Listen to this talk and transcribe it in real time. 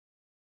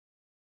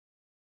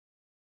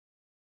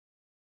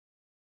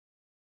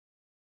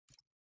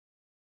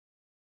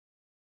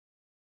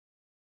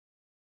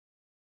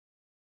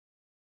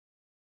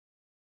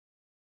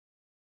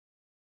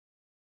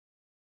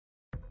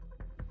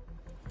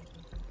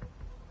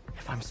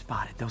If I'm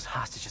spotted, those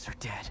hostages are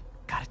dead.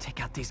 Gotta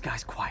take out these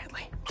guys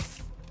quietly.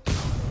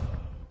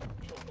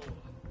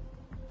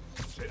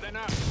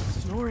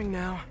 Snoring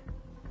now.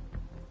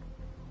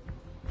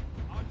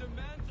 Our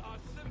demands are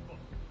simple.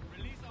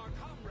 Release our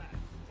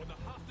comrades, or the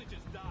hostages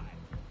die.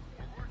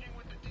 We're working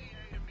with the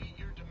DA to meet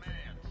your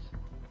demands.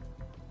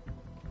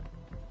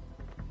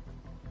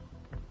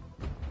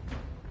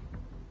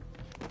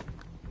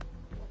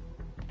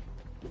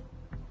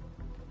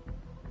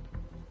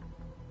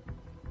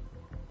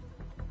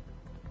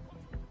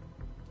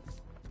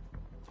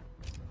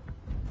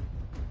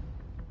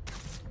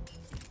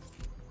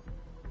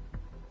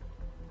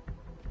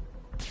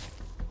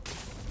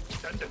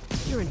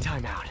 You're in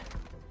timeout.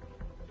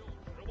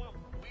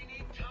 We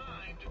need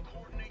time to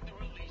coordinate the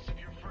release of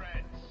your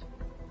friends.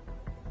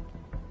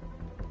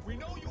 We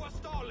know you are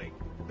stalling.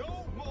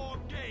 No more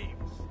games.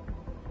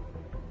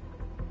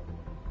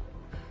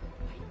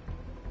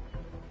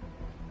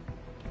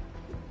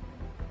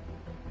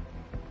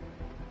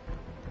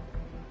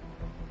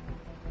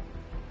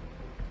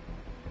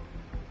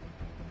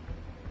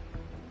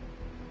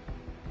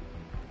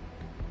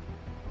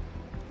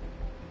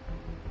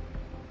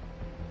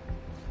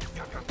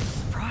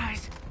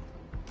 Surprise!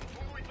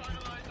 Before we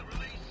finalize the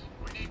release,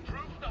 we need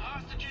proof the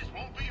hostages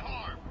won't be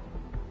harmed.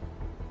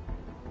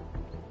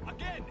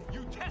 Again,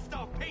 you test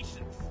our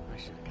patience.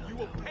 You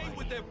will pay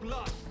with their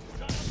blood.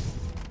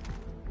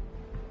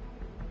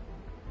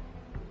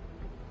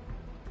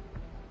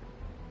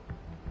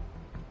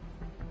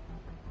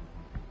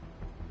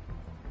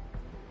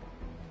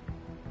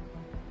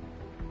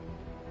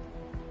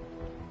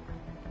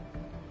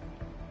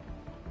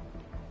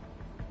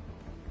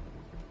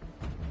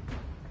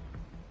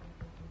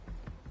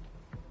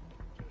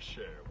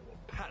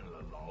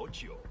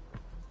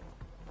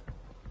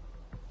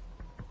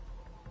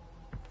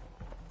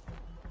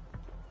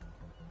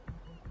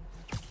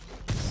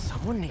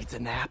 Someone needs a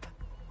nap.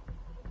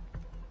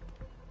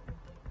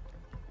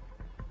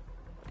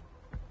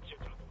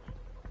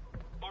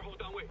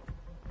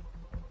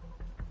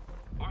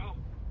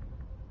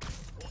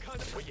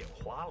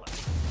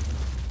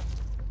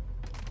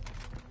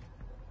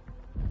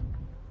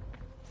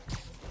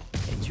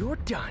 And you're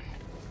done.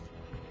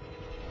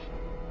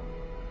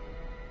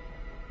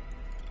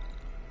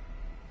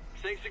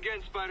 Thanks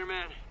again,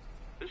 Spider-Man.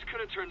 This could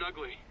have turned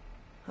ugly.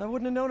 I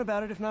wouldn't have known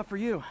about it if not for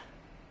you.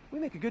 We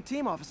make a good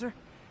team, officer.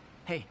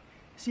 Hey,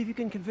 see if you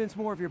can convince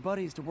more of your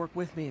buddies to work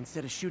with me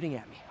instead of shooting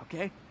at me,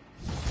 okay?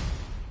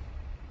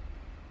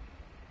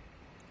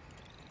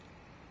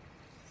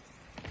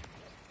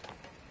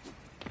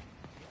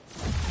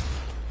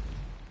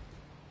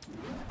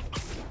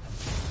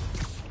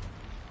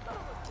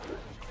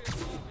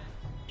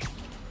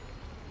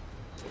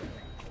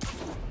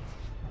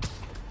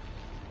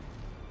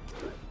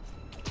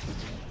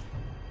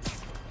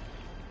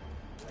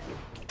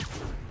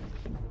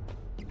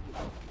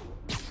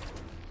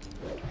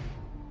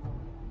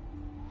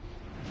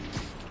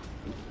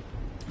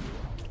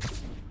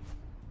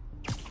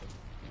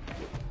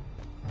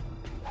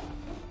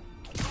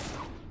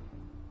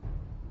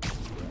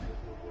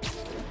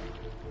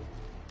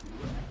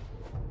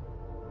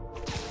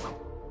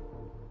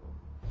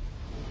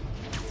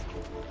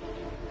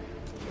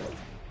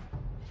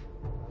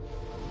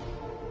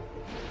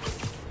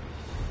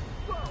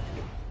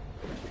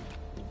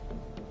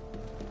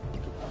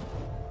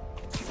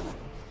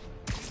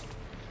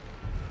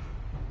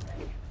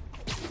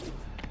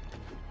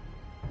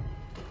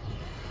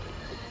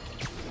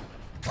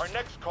 Our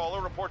next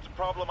caller reports a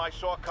problem I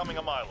saw coming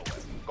a mile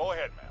away. Go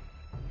ahead, ma'am.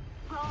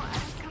 Well, I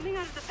was coming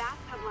out of the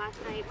bathtub last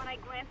night when I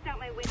glanced out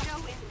my window,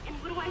 and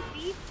what do I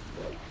see?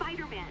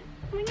 Spider-Man,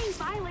 swinging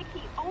by like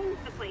he owns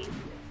the place.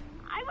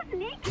 I was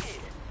naked.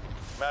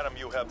 Madam,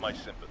 you have my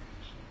sympathies.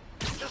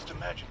 Just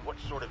imagine what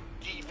sort of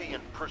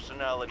deviant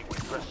personality would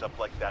dress up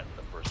like that in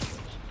the first place.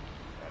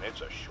 And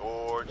it's a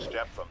short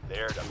step from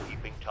there to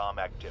peeping Tom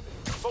activity.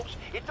 Folks,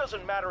 it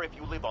doesn't matter if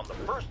you live on the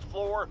first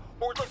floor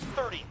or the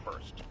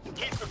 31st.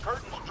 Keep the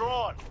curtains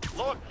drawn.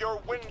 Lock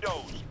your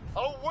windows.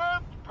 A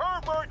webbed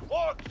pervert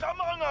walks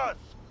among us!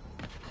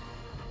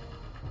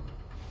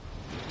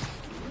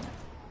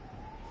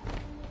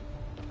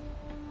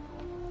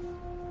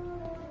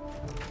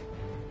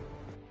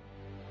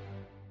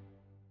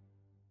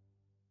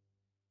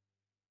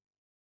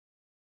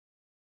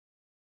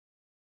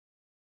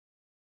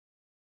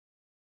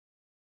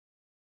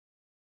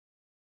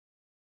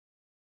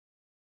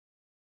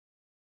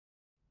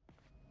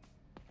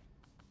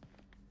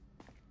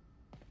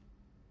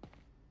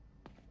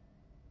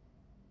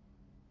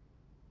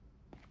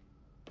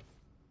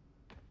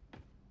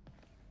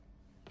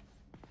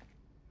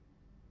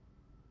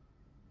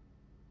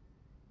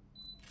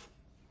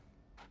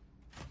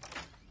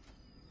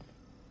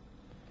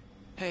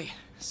 Hey,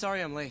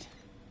 sorry I'm late.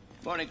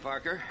 Morning,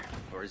 Parker.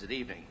 Or is it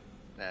evening?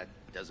 That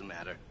doesn't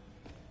matter.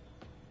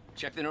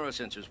 Check the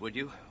neurosensors, would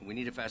you? We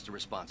need a faster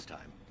response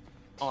time.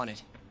 On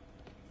it.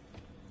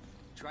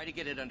 Try to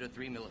get it under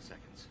 3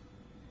 milliseconds.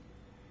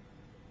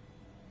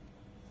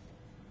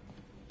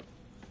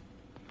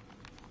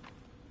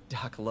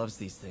 Doc loves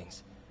these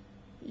things.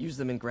 Used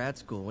them in grad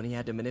school when he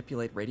had to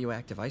manipulate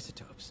radioactive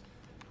isotopes.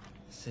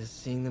 Says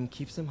seeing them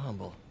keeps him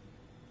humble.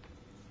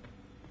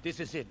 This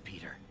is it,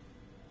 Peter.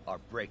 Our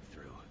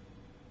breakthrough.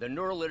 The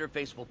neural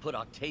interface will put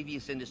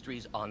Octavius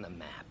Industries on the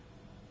map.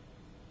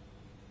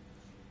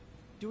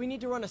 Do we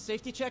need to run a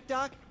safety check,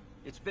 Doc?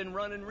 It's been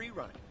run and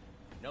rerun.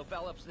 No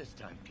foul-ups this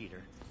time,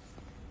 Peter.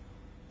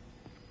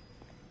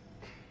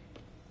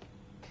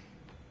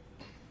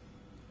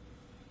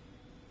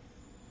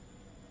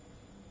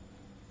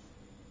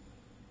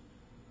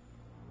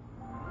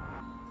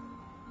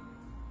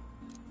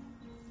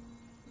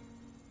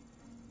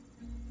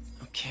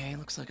 Okay,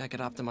 looks like I could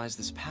optimize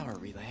this power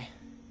relay.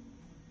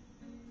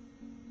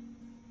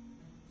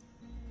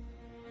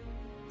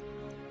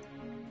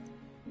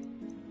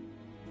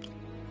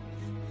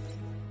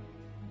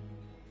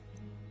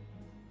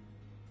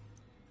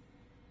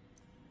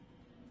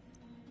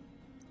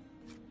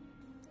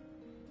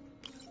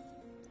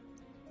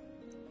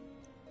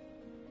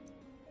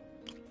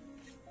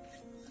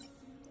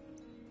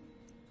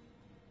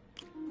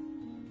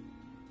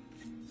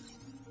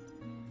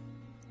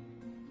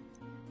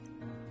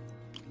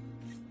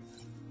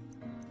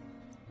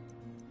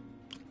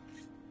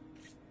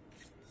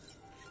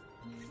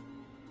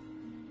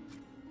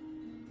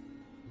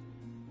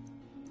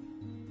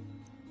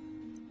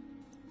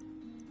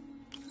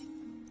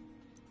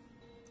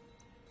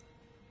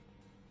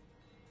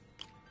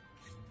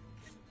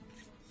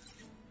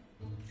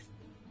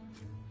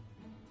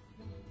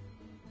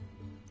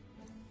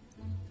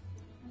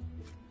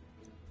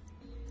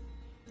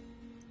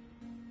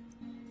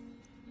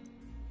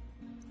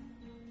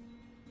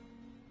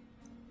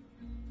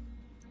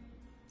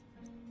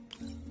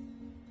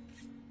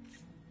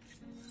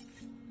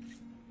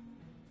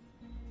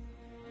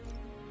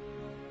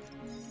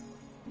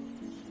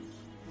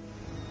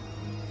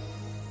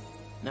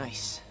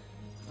 Nice.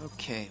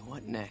 Okay,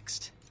 what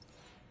next?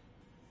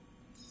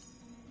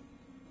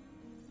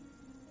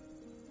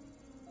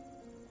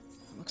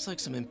 Looks like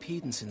some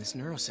impedance in this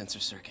neurosensor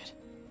circuit.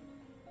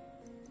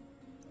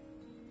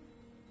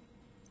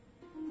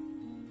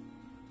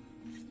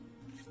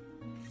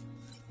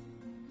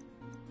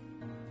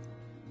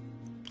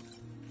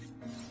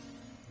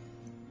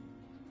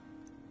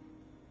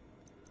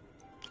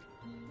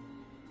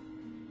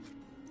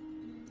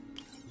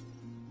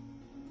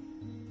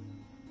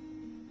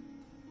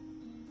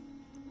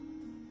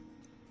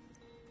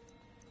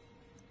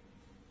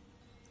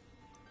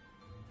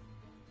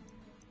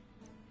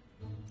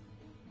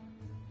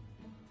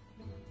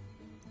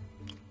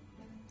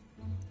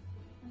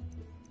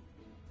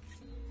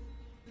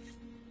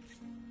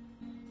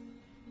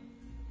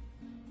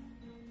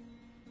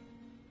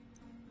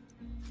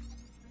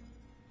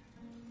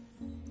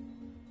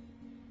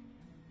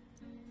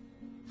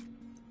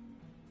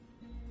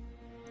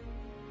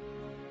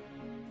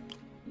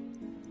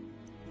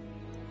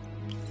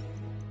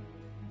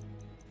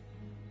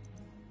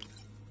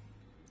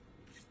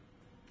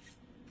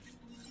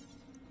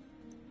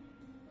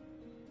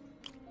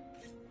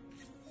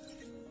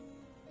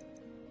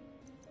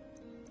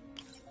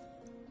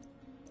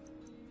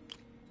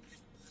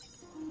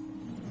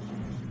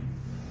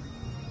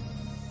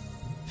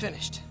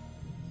 Finished.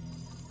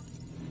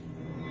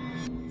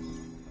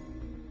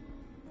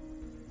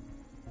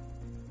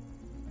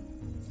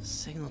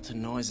 Signal to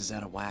noise is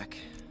out of whack.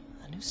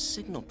 A new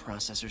signal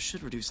processor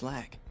should reduce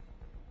lag.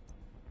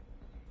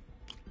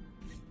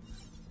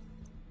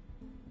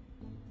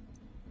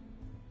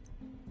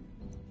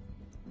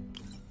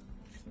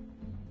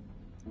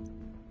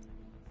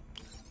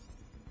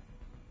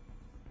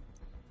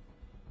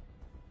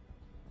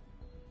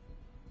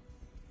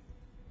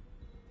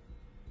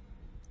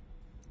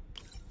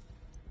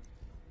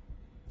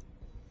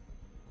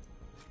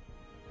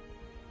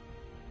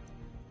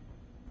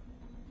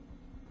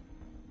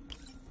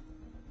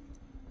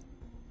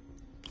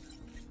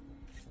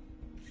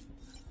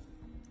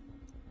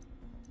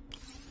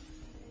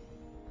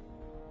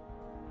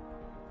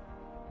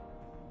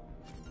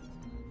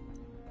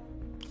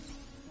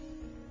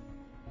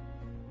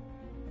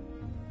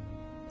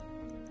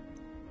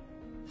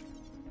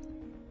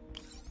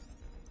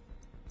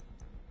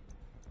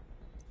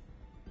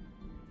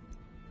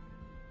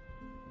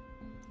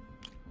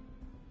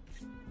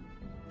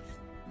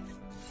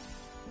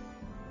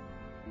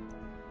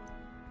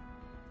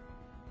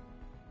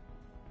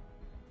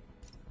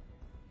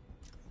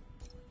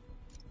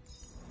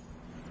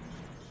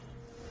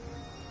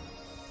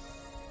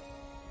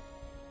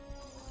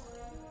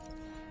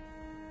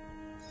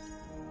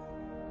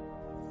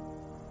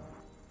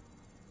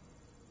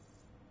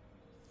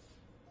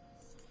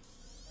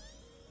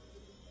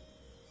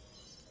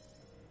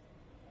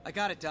 I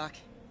got it, Doc.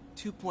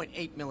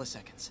 2.8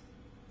 milliseconds.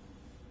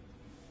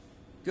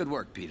 Good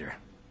work, Peter.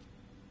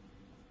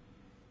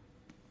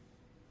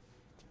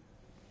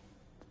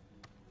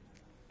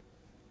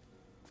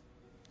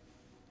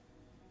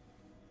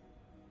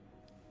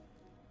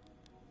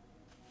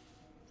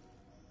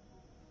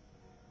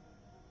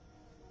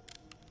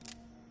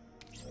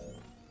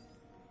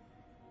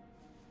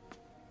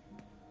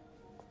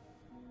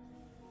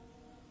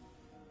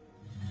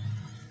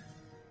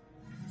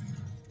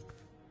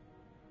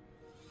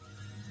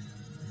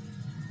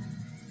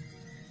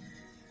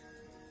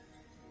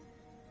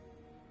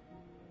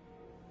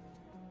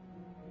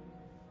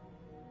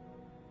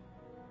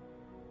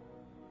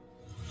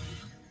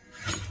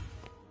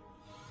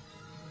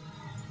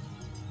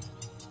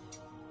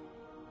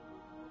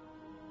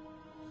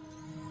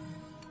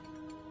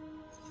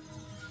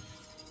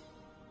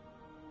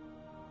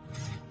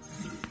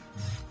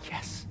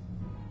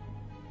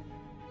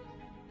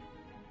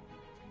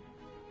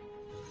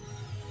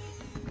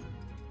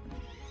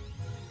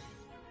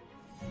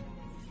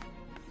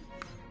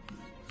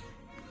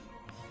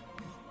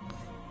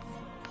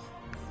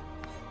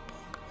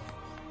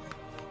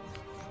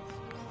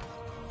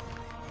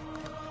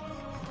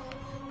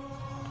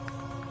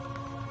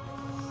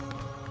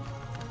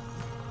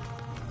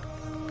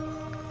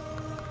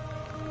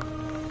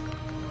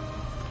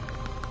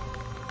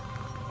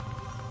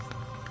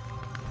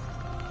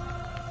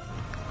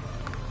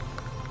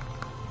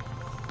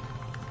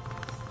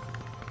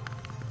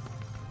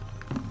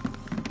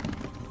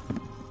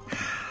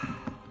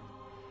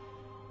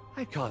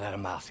 Call that a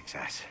mild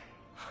success.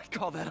 I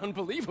call that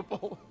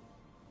unbelievable.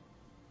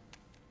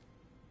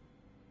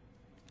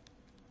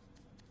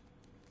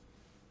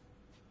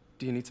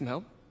 Do you need some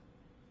help?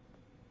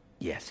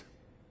 Yes.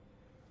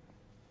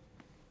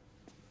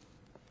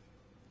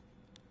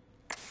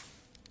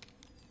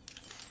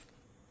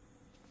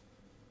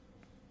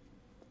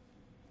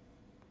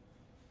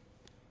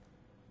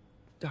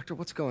 Doctor,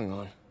 what's going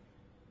on?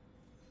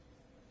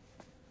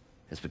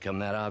 It's become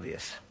that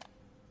obvious.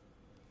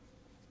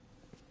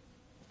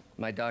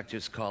 My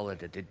doctors call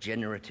it a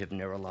degenerative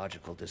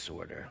neurological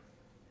disorder.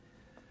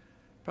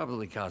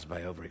 Probably caused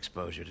by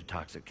overexposure to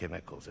toxic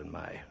chemicals in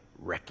my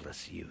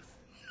reckless youth.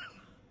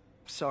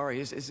 Sorry,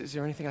 is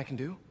there anything I can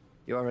do?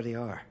 You already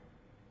are.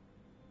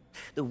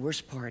 The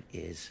worst part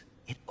is,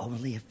 it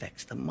only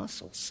affects the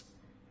muscles.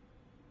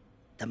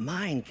 The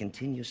mind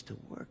continues to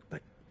work,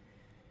 but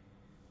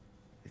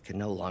it can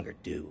no longer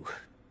do.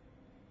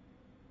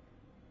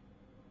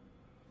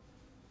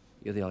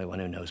 You're the only one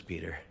who knows,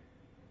 Peter.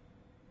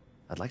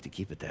 I'd like to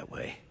keep it that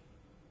way.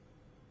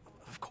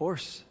 Of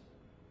course.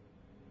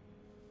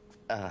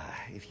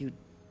 If you'd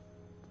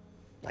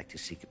like to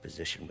seek a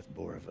position with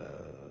more of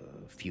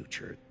a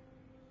future...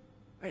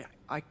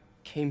 I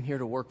came here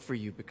to work for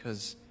you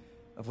because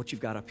of what you've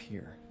got up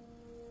here.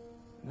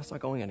 And that's not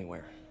going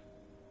anywhere.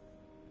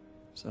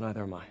 So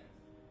neither am I.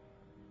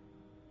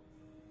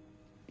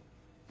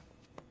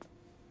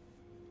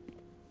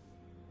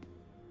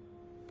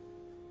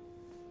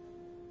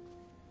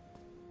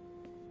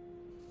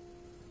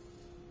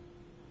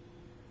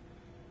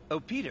 Oh,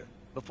 Peter,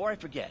 before I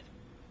forget,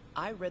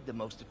 I read the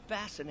most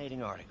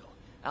fascinating article.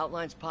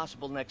 Outlines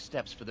possible next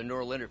steps for the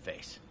neural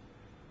interface.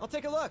 I'll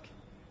take a look.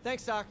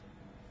 Thanks, Doc.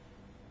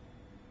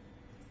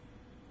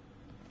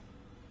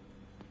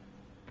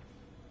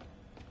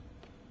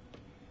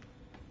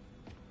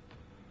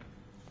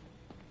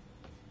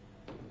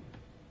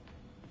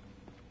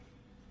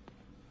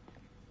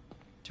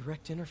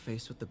 Direct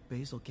interface with the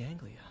basal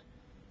ganglia.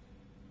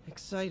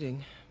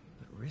 Exciting,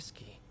 but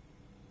risky.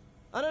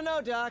 I don't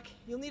know, Doc.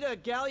 You'll need a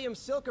gallium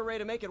silk array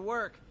to make it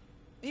work.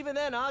 Even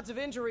then, odds of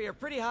injury are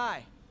pretty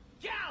high.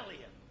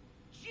 Gallium!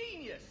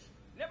 Genius!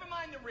 Never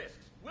mind the risks.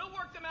 We'll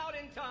work them out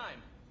in time.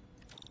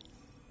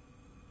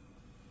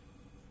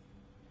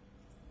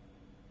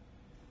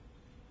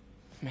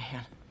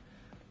 Man,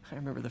 I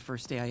remember the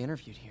first day I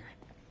interviewed here.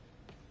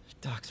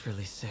 Doc's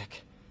really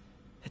sick.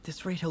 At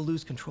this rate, he'll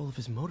lose control of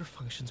his motor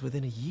functions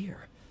within a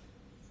year.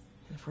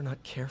 And if we're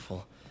not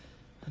careful,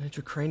 an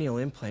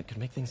intracranial implant could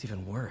make things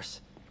even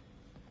worse.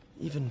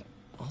 Even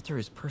alter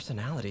his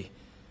personality.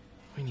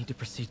 We need to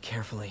proceed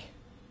carefully.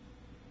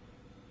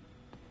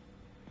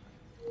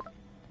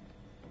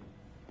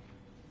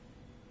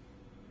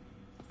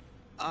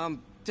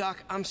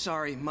 Doc, I'm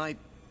sorry. My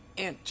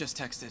aunt just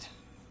texted.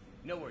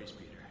 No worries,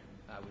 Peter.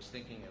 I was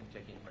thinking of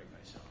taking a break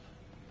myself.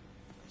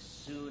 As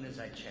soon as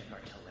I check our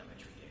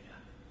telemetry data.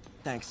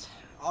 Thanks.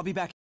 I'll be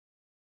back.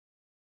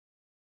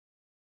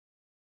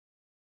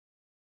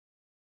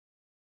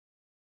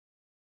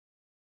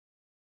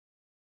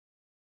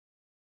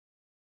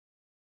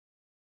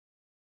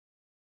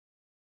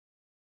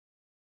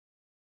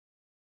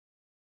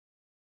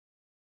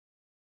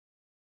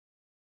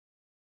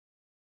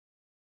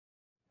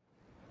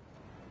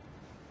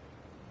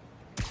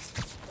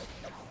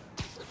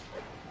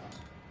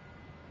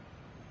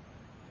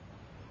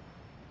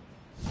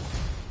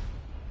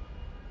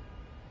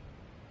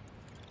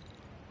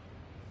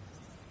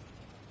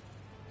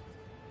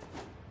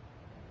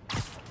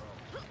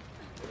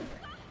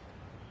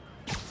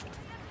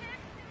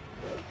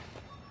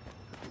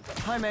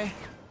 Hi, May.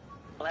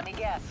 Let me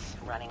guess,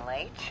 running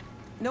late?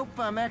 Nope,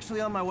 I'm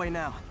actually on my way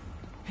now.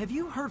 Have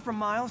you heard from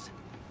Miles?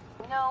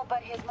 No,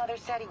 but his mother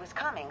said he was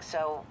coming,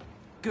 so...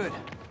 Good.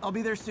 I'll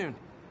be there soon.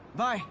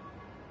 Bye.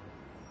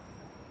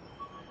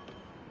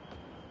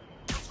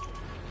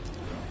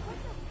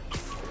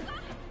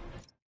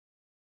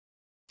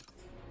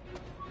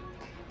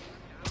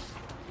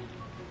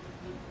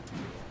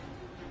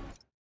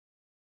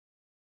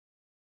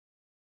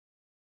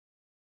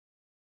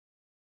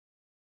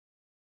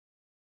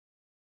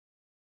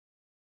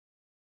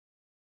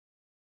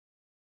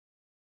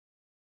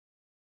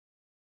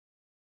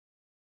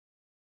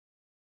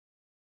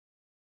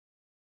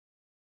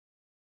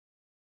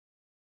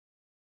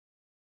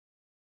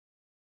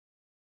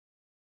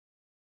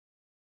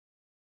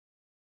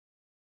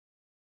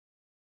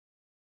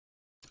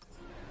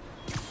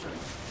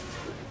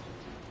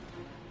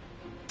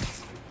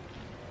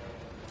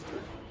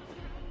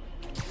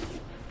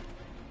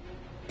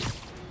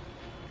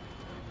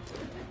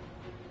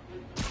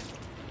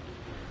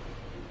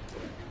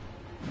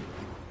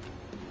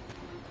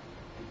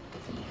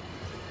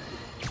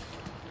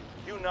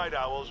 Night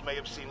owls may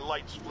have seen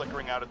lights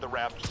flickering out at the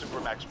Raft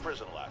Supermax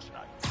prison last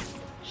night.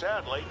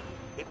 Sadly,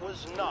 it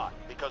was not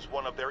because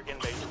one of their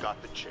inmates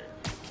got the chair.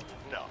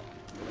 No.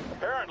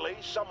 Apparently,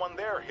 someone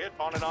there hit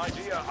on an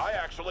idea I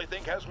actually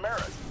think has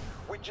merit,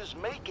 which is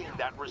making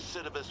that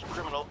recidivist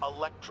criminal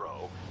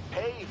Electro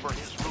pay for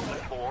his room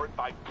and board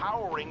by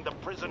powering the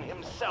prison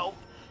himself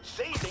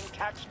saving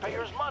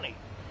taxpayers' money.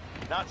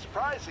 Not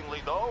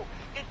surprisingly, though,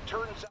 it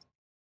turns out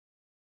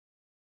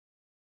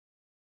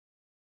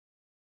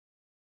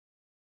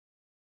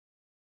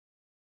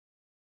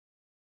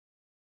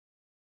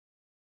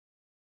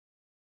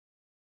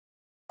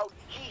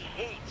he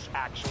hates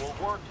actual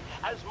work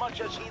as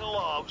much as he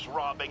loves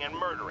robbing and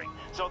murdering,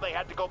 so they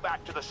had to go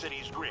back to the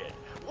city's grid.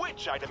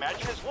 Which, I'd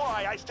imagine, is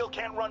why I still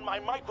can't run my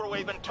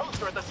microwave and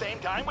toaster at the same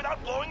time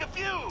without blowing a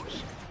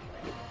fuse!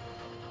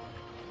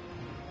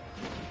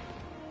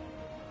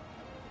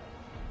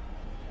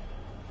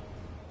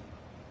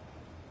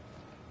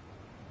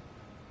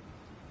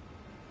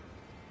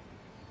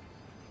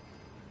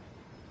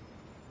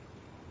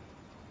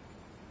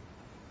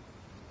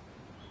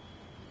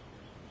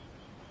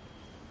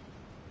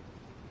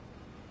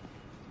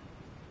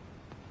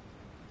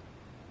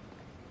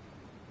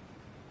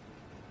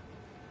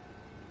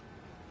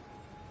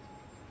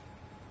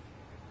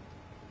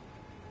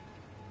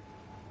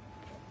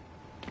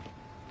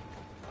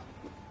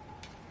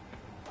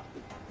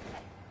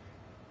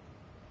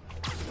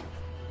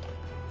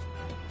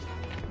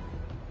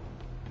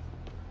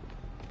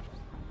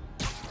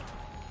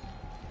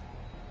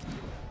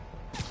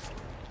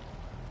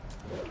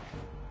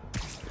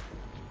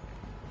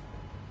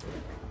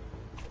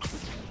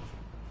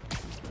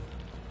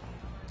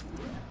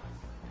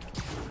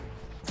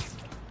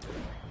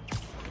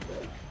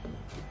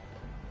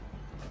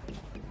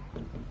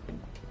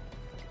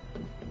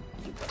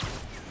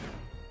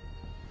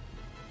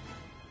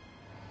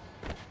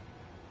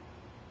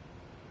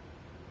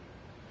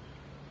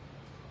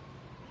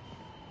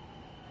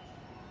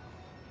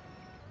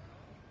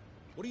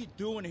 What are you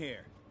doing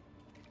here?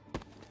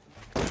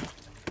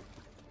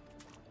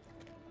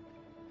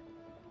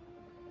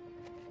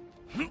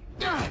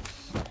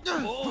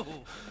 Whoa,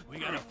 we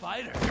got a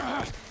fighter.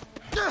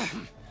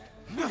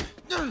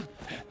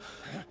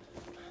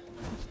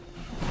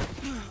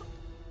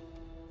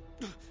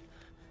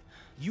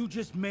 You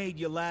just made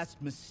your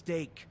last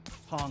mistake,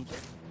 Honk.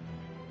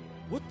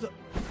 What the?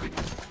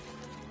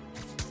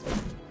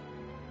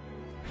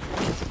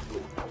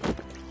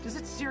 Does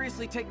it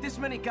seriously take this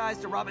many guys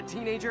to rob a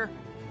teenager?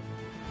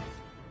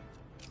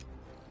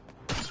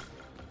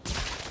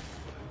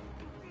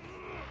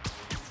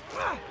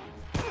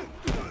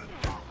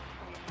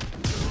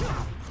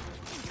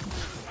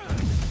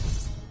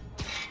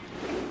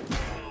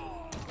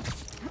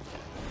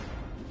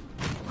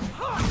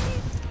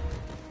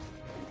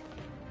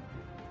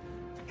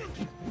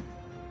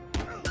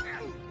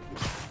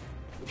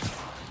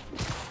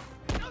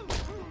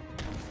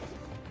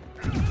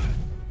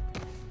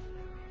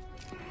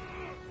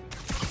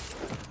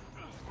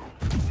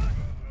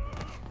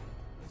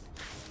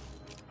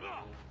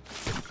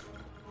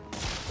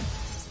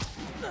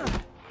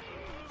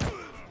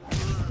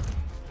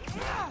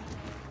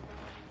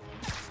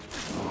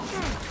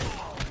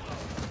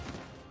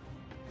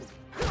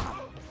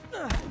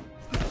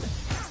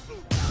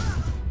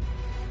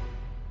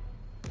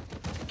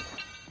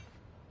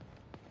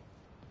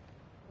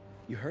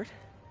 You hurt?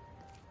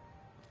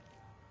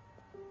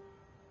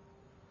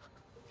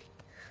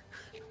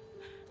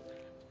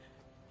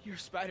 You're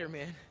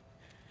Spider-Man.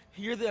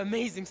 You're the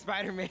amazing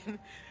Spider-Man.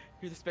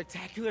 You're the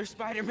spectacular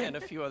Spider-Man. And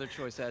a few other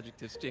choice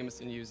adjectives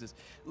Jameson uses.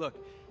 Look,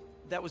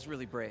 that was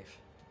really brave.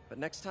 But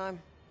next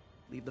time,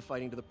 leave the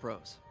fighting to the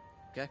pros,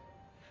 okay?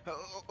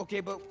 Okay,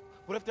 but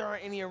what if there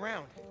aren't any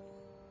around?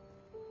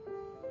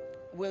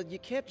 Well, you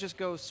can't just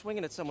go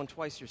swinging at someone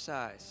twice your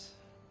size.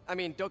 I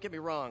mean, don't get me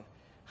wrong.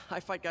 I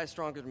fight guys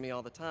stronger than me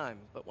all the time,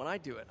 but when I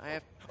do it, I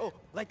have... Oh,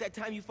 like that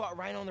time you fought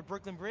Ryan on the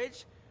Brooklyn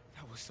Bridge?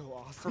 That was so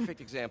awesome.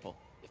 Perfect example.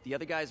 If the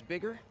other guy's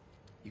bigger,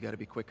 you gotta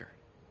be quicker.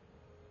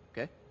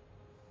 Okay?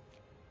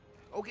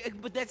 Okay,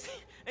 but that's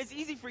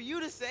easy for you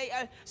to say.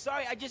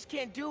 Sorry, I just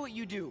can't do what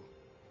you do.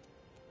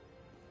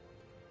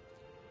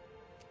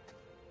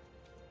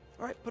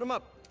 All right, put him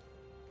up.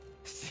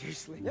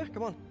 Seriously? Yeah,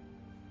 come on.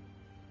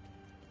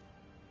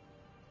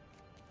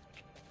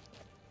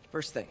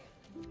 First thing,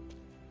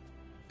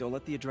 don't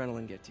let the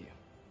adrenaline get to you.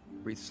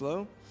 Breathe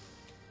slow,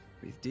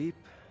 breathe deep,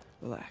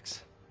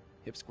 relax.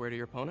 Hip square to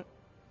your opponent.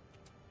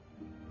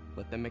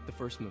 Let them make the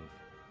first move.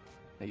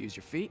 Now use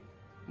your feet,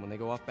 and when they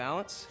go off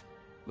balance,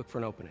 look for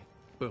an opening.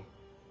 Boom.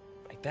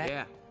 Like that?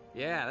 Yeah,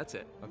 yeah, that's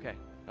it. Okay,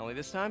 only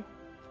this time,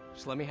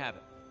 just let me have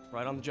it.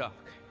 Right on the jaw,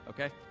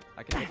 okay?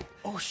 I can take it.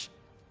 Oh,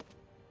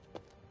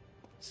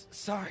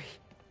 sorry.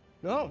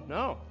 No,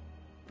 no.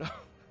 No,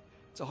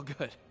 it's all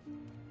good.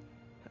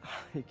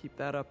 You keep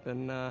that up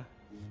and,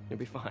 you'll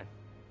be fine.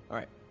 All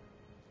right,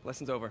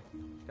 lesson's over.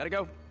 Gotta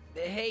go.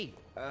 Hey,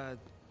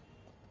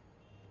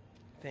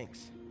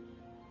 thanks.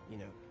 You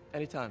know.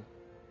 Anytime.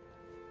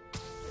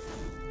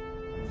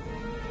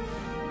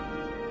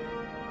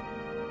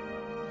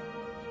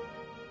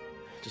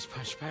 Just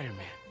punch Spider-Man.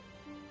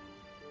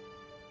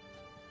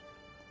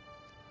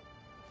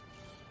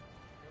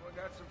 Anyone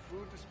got some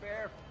food to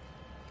spare?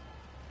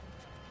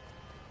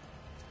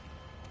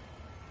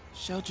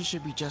 Shelter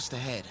should be just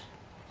ahead.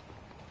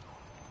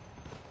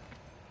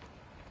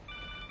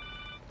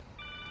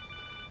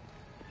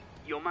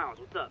 Yo, Miles,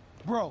 what's up?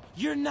 Bro,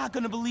 you're not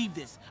gonna believe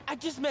this. I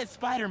just met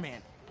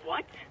Spider-Man.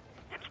 What?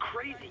 That's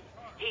crazy.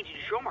 Hey, did you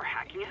show him our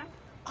hacking app?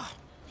 Oh,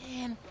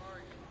 man.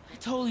 I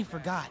totally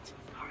forgot.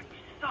 Oh, you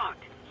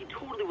sucked. He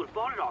totally would have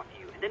bought it off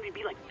you, and then we'd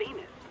be, like,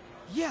 famous.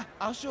 Yeah,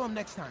 I'll show him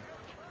next time.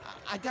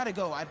 I gotta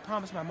go. I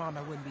promised my mom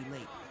I wouldn't be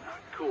late.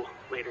 Cool.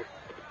 Later.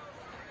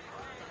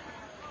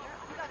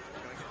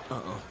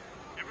 Uh-oh.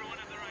 Everyone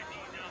have their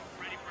IDs out,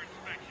 ready for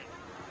inspection.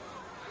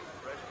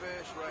 Fresh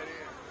fish right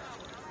here.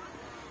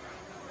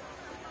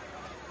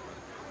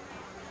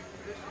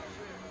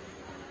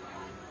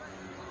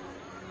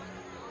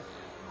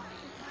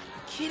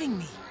 You're kidding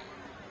me.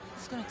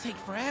 It's gonna take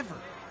forever.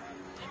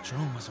 That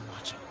drone wasn't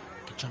watching.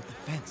 Could jump the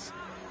fence.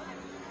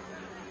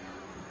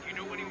 Do you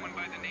know anyone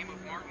by the name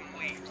of Martin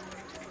Lee?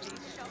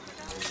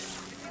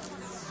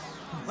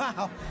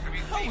 Wow,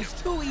 that was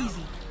too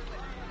easy.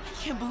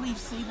 I can't believe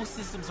Sable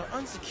systems are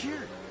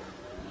unsecured.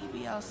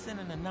 Maybe I'll send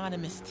an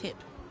anonymous tip.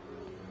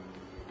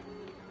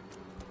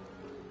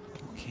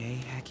 Okay,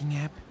 hacking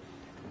app.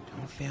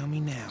 Don't fail me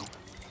now.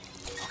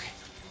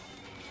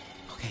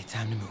 Okay,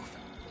 time to move.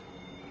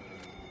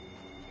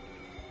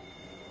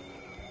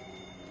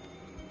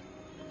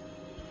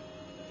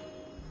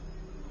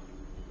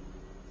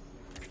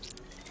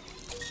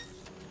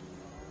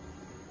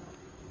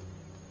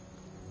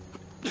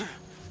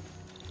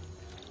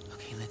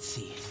 Okay, let's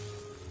see.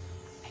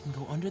 I can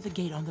go under the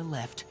gate on the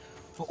left,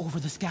 or over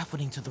the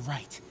scaffolding to the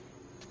right.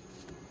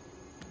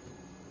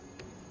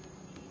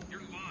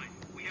 You're lying.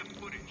 We have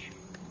footage.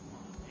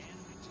 Man,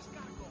 I just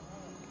gotta go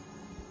home.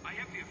 I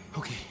have the authority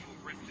Okay,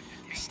 to arrest the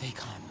detainee. stay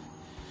calm.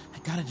 I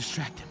gotta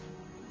distract him.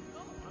 No,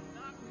 I'm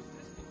not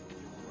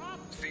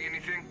resisting. See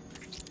anything?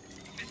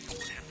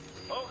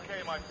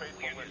 Okay, my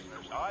faithful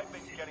listeners, I've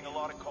been getting a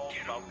lot of calls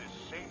about this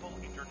Sable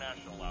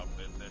International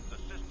outfit that's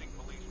assisting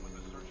police with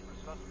the search for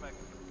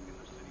suspects in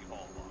the City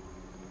Hall lot.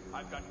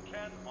 I've got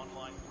Ken on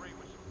line 3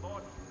 with some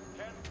thoughts.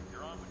 Ken,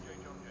 you're on with J.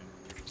 Joe J.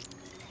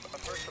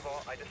 First of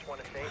all, I just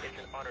want to say it's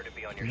an honor to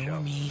be on your Ignore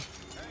show. me.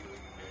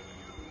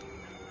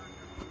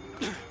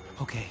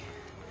 Okay,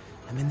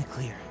 I'm in the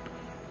clear.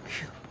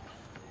 Phew,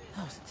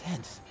 that was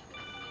intense.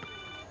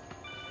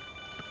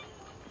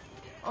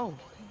 Oh,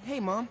 hey,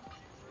 Mom.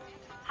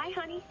 Hi,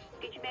 honey.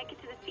 Did you make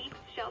it to the thief's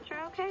shelter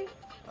okay?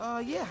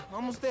 Yeah,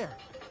 almost there.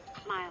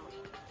 Miles,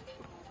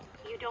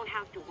 you don't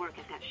have to work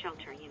at that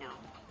shelter, you know.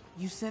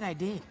 You said I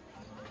did.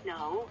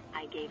 No,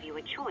 I gave you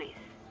a choice.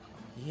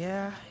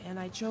 Yeah, and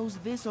I chose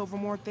this over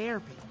more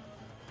therapy.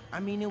 I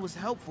mean, it was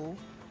helpful.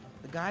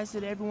 The guy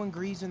said everyone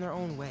grieves in their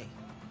own way.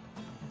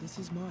 This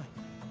is mine.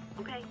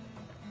 Okay.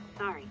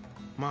 Sorry.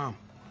 Mom,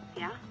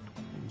 Yeah?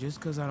 just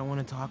because I don't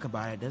want to talk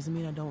about it doesn't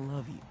mean I don't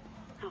love you.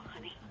 Oh,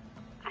 honey.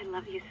 I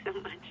love you so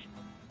much.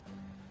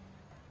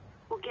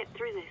 We'll get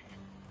through this.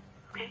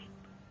 Okay?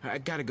 I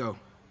gotta go.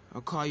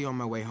 I'll call you on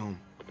my way home.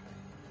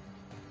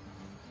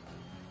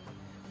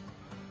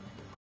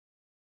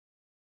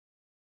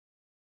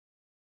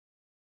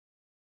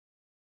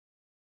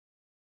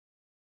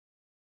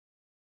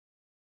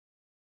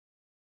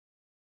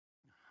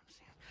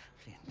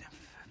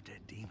 The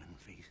demon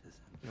faces.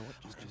 You know what?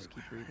 Just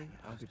keep reading.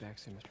 I'll be back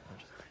soon, Mr.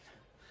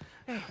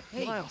 Hodges.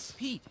 Hey, Miles.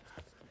 Pete.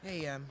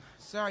 Hey,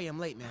 sorry I'm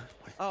late, man.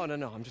 Oh,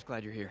 no. I'm just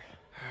glad you're here.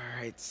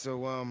 All right, so,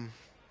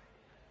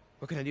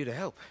 what can I do to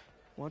help?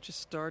 Why don't you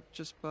start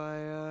just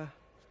by,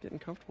 getting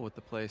comfortable with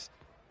the place?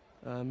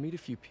 Meet a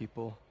few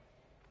people.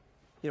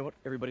 You know what?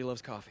 Everybody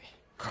loves coffee.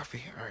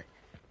 Coffee? All right.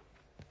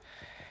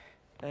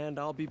 And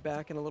I'll be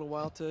back in a little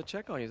while to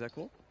check on you. Is that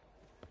cool?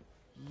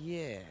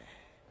 Yeah.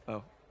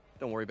 Oh,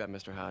 don't worry about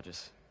Mr.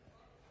 Hodges.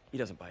 He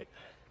doesn't bite.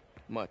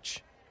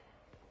 Much.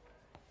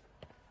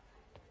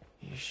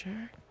 You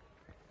sure?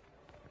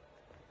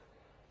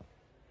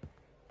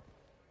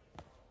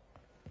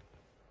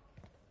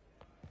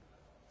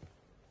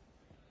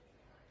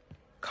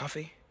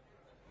 Coffee?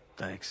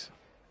 Thanks.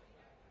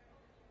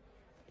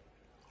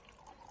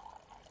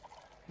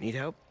 Need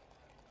help?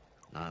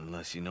 Not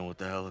unless you know what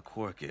the hell a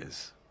quark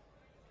is.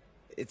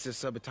 It's a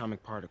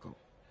subatomic particle.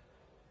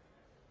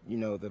 You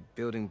know, the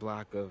building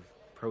block of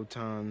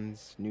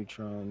protons,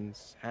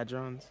 neutrons,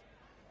 hadrons.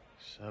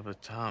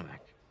 Subatomic.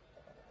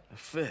 It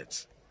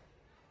fits.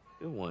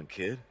 Good one,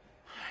 kid.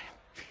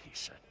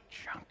 Piece of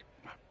junk.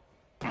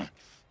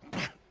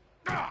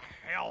 Ah,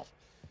 hell.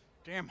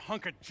 Damn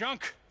hunk of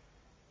junk.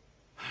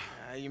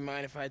 You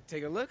mind if I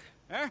take a look?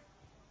 Huh?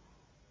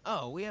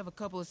 Oh, we have a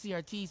couple of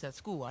CRTs at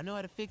school. I know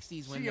how to fix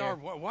these when CR they're...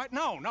 what?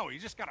 No, you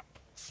just gotta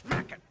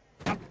smack it.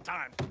 Up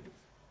time.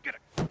 Get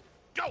it.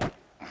 Go!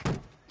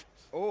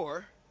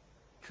 Or,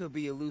 could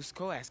be a loose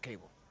coax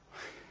cable.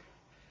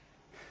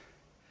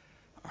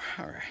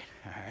 All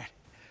right.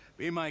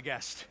 Be my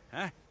guest,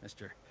 huh,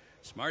 Mr.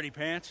 Smarty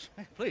Pants?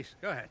 Hey, please,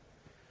 go ahead.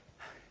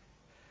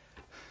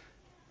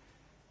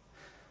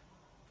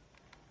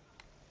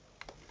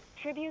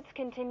 Tributes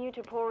continue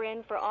to pour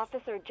in for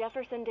Officer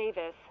Jefferson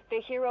Davis,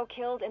 the hero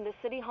killed in the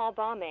City Hall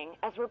bombing,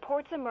 as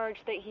reports emerge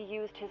that he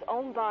used his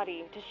own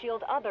body to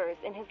shield others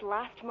in his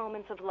last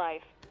moments of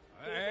life.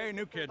 Hey, Davis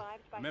new was kid.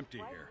 survived by I'm his empty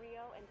wife here.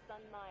 Rio and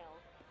son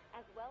Miles,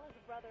 as well as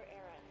brother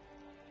Aaron.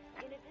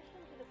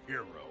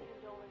 Hero.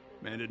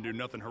 Man didn't do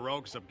nothing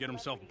heroic except get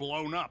himself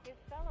blown up.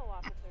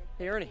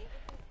 Hey, Ernie.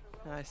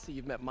 I see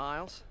you've met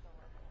Miles.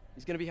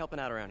 He's gonna be helping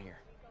out around here.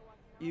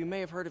 You may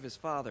have heard of his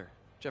father,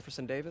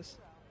 Jefferson Davis.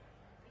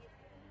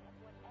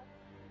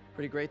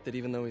 Pretty great that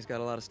even though he's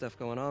got a lot of stuff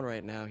going on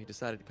right now, he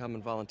decided to come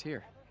and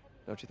volunteer.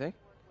 Don't you think?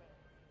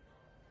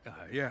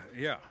 Yeah.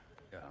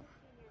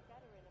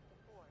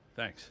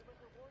 Thanks.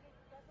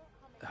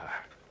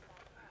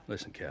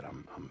 Listen, kid,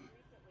 I'm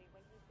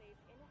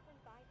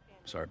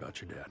sorry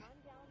about your dad.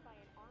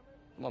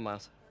 Come on,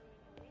 Miles.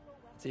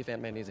 Let's see if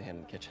Aunt May needs a hand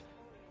in the kitchen.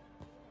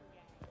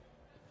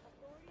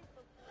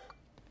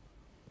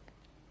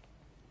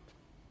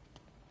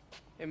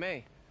 Hey,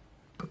 May.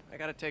 I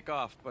gotta take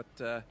off,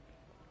 but,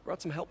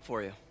 brought some help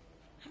for you.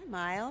 Hi,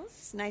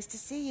 Miles. Nice to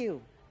see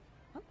you.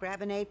 Well,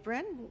 grab an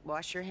apron,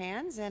 wash your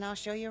hands, and I'll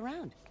show you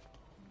around.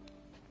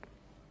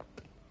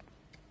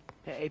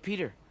 Hey,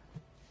 Peter.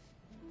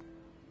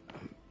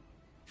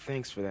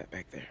 Thanks for that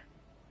back there.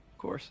 Of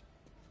course.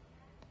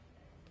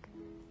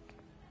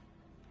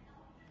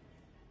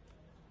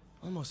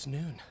 Almost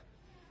noon.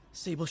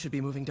 Sable should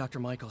be moving Dr.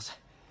 Michaels.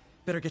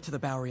 Better get to the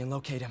Bowery and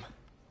locate him.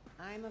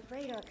 I'm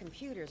afraid our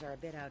computers are a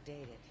bit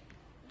outdated.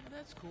 Yeah,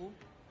 that's cool.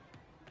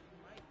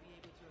 Might be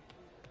able to improve.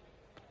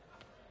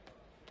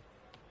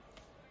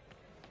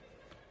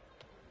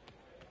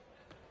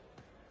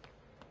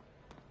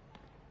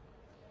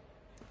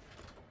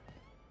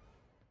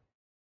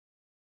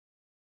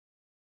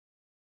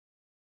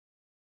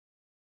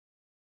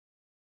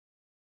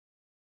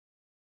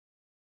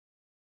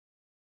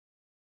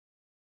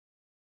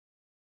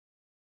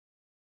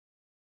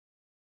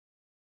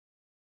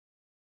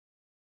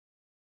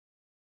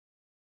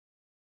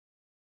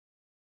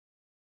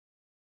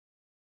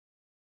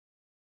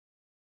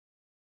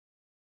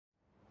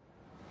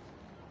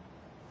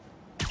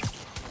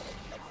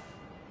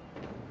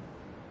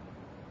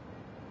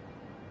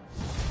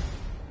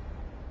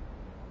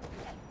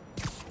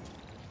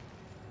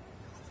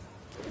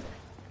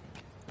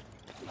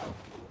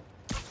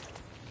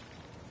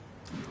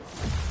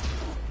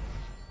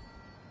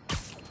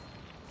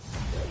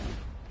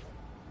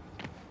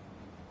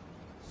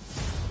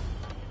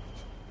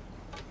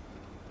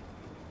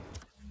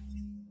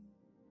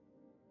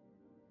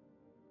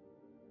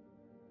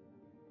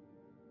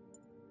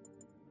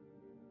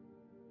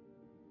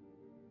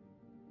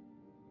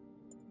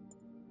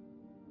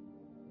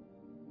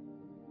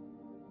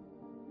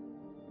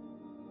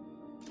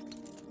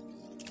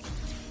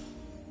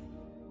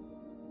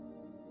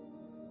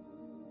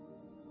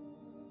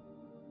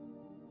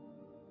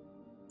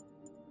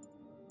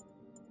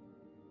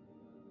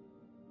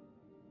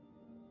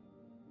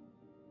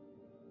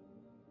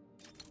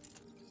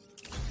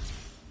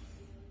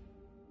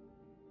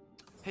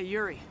 Hey,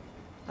 Yuri.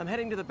 I'm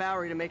heading to the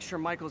Bowery to make sure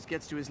Michaels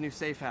gets to his new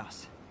safe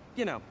house.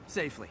 You know,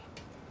 safely.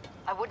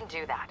 I wouldn't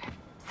do that.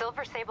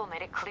 Silver Sable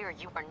made it clear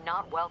you are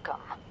not welcome.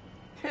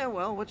 Yeah,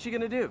 well, what's she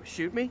gonna do?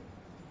 Shoot me?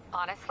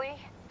 Honestly,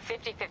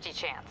 50-50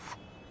 chance.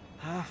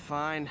 Ah,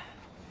 fine.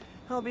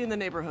 I'll be in the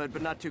neighborhood,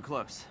 but not too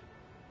close.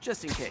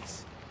 Just in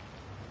case.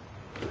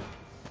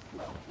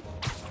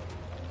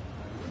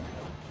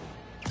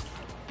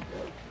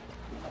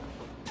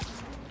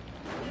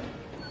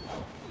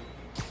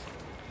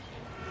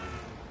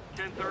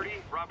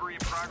 Robbery in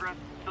progress.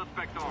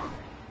 Suspect armed.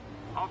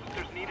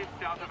 Officers needed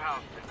south of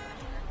Houston.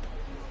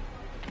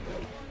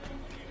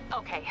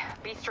 Okay,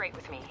 be straight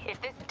with me.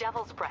 If this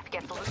devil's breath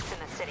gets loose in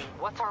the city,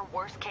 what's our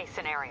worst case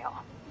scenario?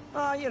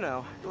 You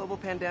know, global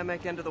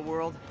pandemic, end of the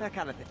world, that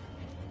kind of thing.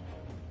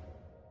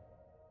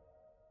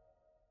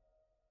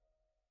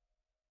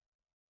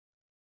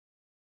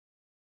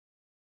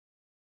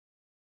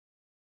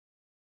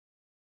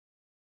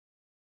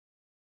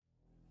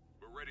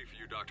 We're ready for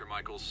you, Dr.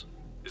 Michaels.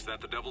 Is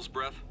that the Devil's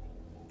Breath?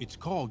 It's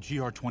called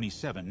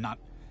GR27, not...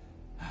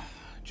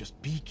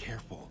 Just be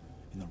careful.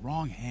 In the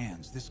wrong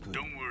hands, this could...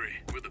 Don't worry,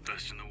 we're the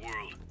best in the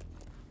world.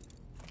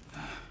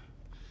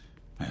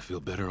 I feel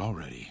better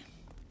already.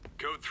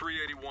 Code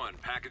 381,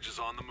 package is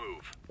on the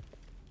move.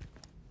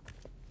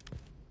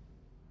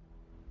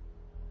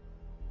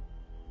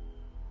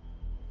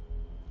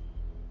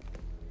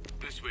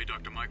 This way,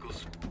 Dr.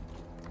 Michaels.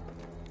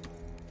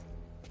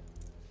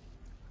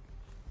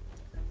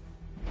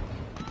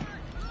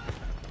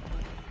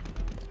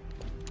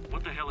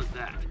 What the hell is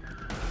that?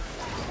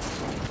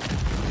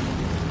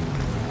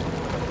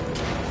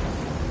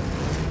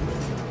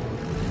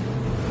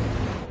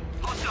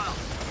 Hostile!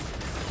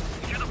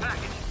 Secure the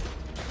package!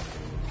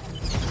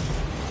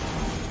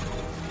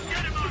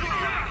 Get him out of here!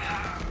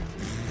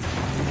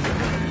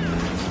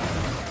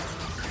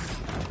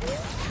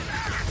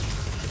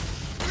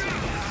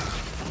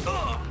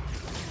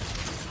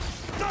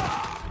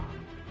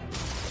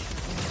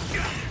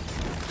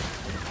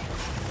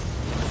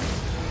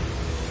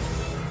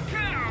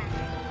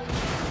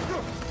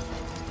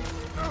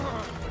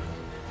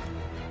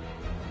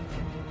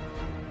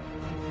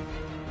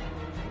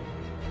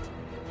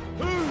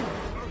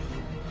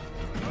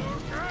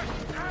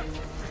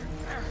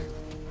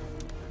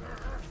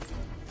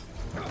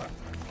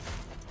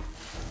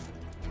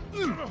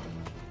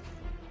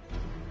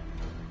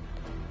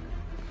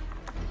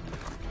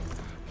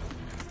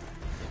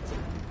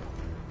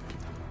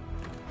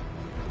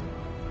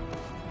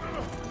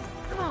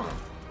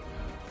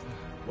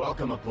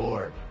 Welcome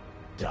aboard,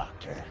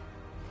 Doctor.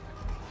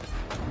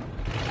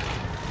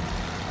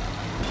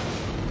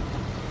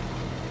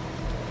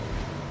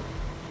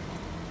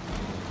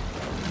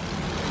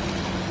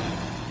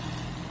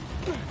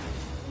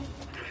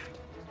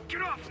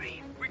 Get off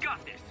me! We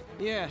got this!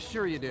 Yeah,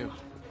 sure you do.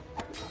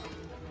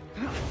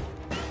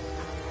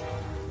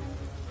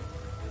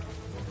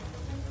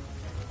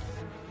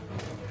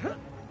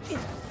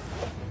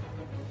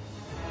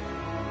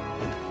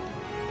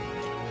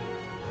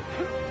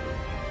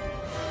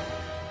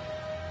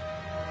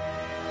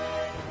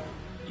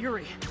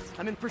 Yuri,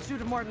 I'm in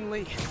pursuit of Martin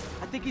Lee.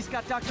 I think he's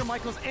got Dr.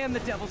 Michaels and the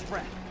Devil's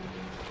Breath.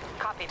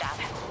 Copy that.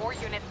 More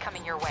units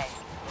coming your way.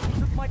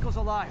 Took Michaels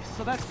alive,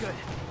 so that's good.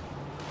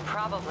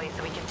 Probably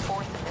so we can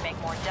force him to make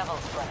more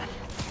Devil's Breath.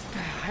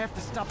 I have to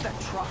stop that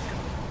truck.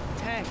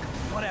 Tank,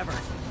 whatever.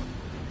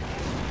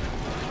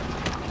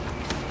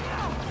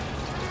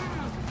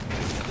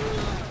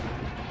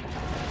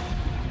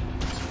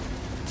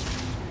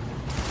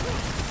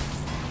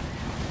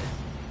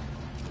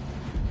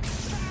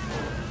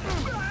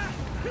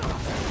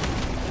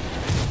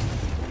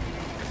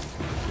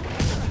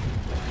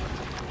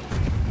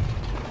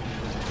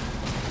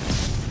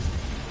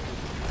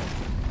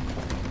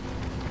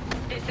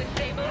 This is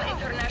Sable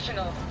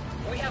International.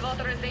 We have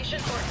authorization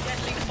for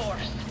deadly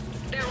force.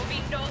 There will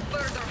be no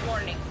further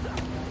warning.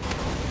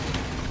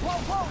 Whoa,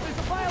 whoa! There's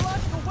a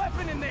biological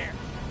weapon in there!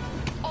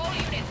 All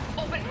units,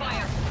 open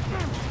fire!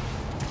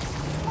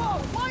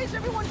 Whoa! Why is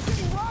everyone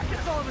shooting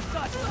rockets all of a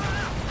sudden?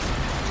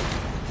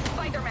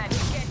 Spider-Man,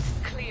 get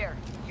clear.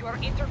 You are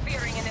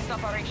interfering in this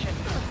operation.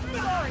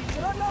 Sorry,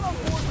 but I'm not on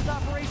board with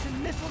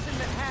Operation Missiles in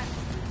Manhattan.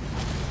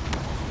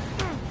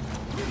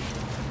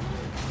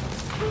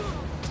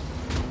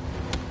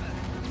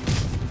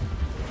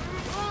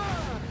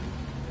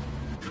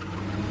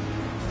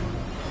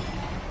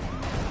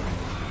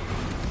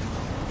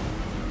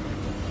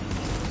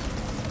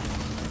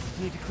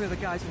 I need to clear the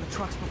guys in the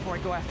trucks before I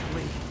go after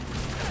Lee.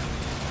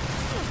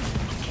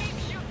 Keep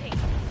shooting!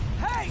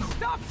 Hey,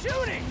 stop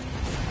shooting!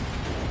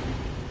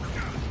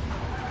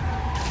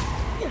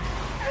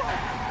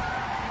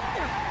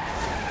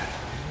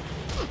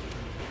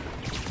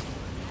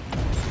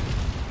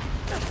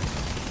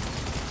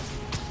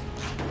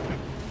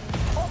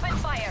 Open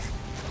fire!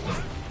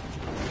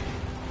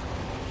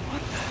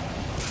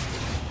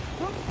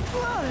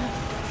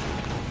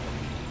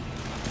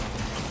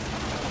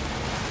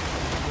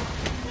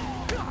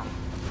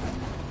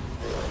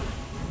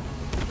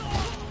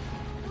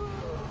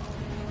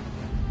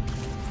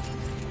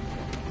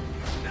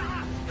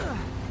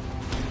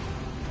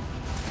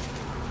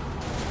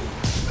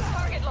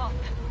 Target lost.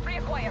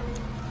 Reacquire.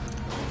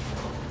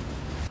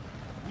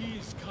 He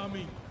is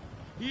coming.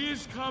 He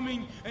is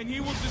coming, and he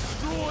will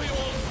destroy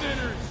all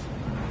sinners.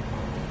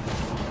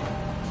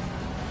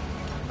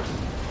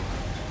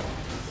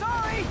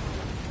 Sorry!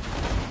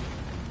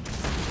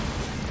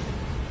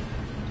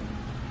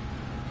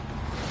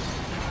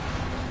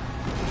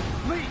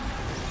 Lee,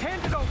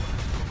 hand it over!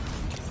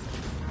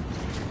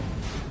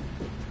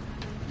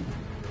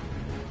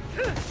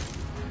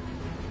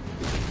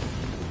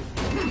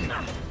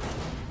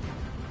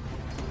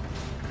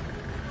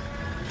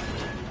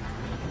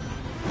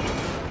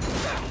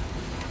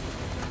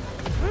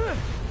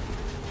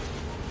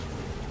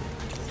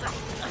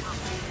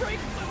 Brake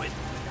fluid!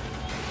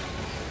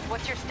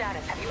 What's your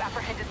status? Have you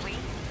apprehended Lee?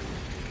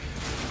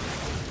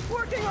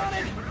 Working on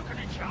it!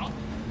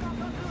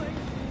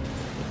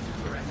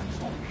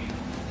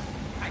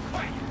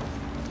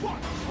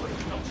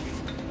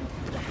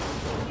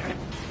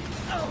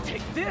 I'll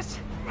take this!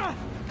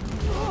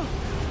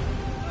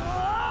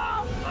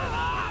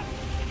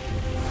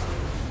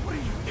 What are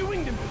you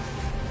doing to me?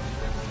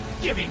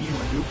 Giving you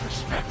a new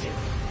perspective.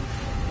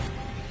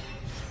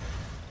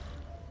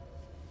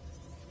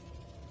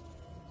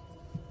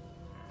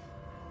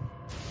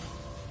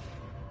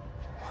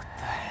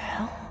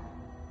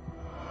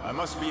 I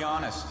must be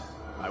honest.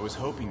 I was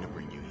hoping to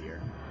bring you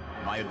here.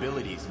 My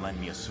abilities lend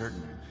me a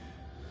certain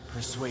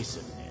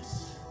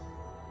persuasiveness.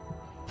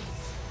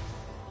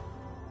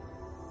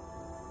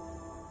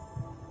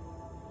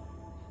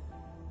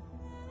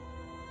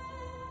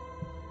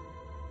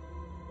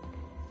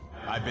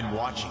 I've been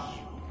watching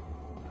you.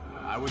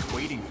 I was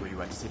waiting for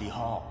you at City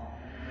Hall.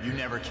 You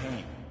never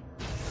came.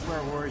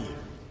 Where were you?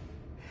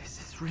 Is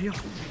this real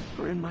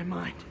or in my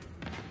mind?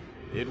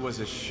 It was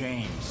a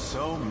shame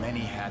so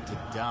many had to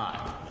die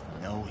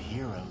with no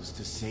heroes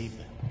to save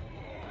them.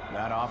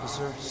 That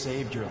officer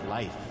saved your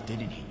life,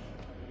 didn't he?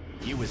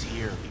 He was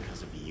here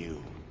because of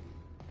you.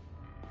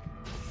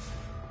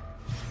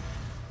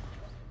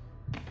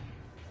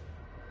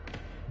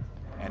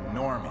 And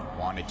Norman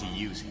wanted to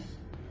use him.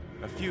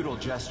 A futile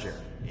gesture,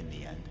 in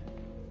the end.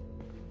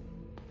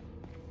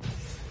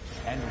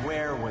 And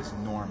where was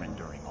Norman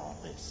during all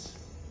this?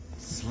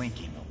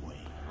 Slinking away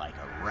like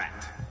a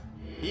rat.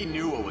 He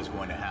knew what was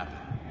going to happen,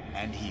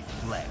 and he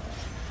fled.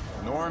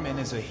 Norman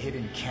is a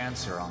hidden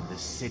cancer on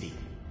this city.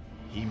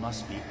 He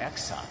must be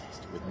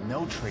excised with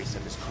no trace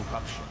of his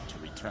corruption to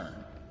return.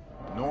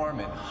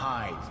 Norman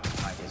hides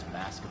behind his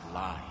mask of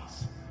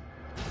lies.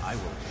 I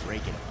will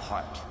break it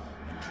apart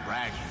and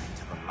drag him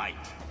into the light.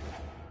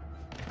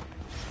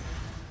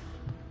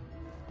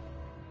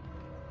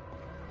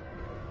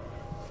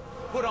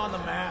 Put on the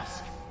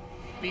mask.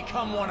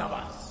 Become one of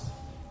us.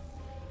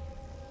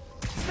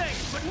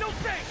 Thanks, but no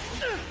thanks!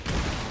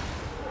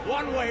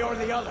 One way or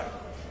the other,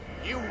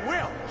 you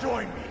will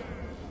join me.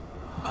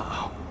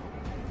 Uh-oh.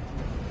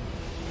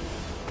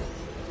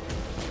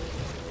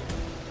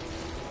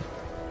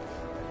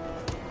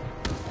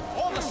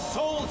 All the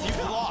souls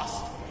you've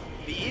lost,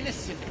 the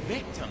innocent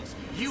victims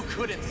you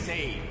couldn't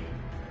save.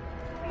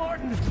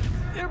 Martin,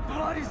 their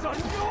blood is on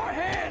your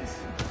hands!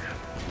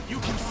 You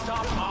can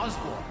stop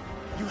Osborn.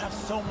 You have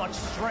so much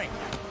strength.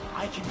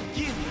 I can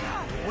give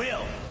you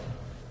will.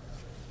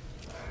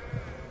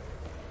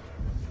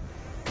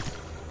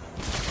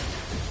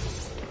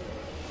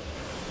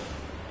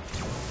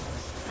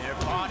 Their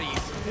bodies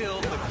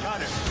filled the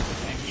gutter,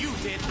 and you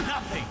did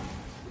nothing.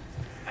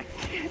 I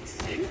can't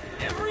save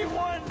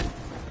everyone!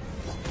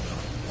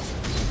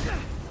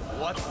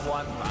 What's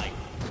one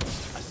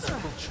life? A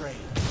simple trade.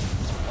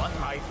 One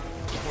life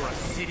for a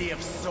city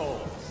of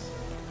souls.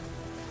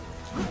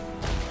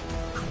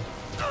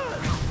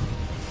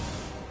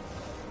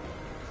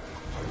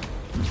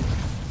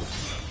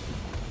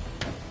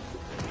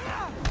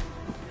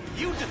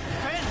 You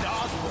defend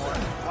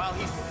Osborn while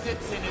he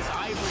sits in his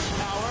ivory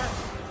tower?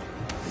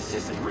 This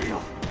isn't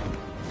real.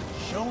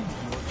 Show me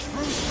your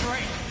true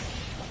strength.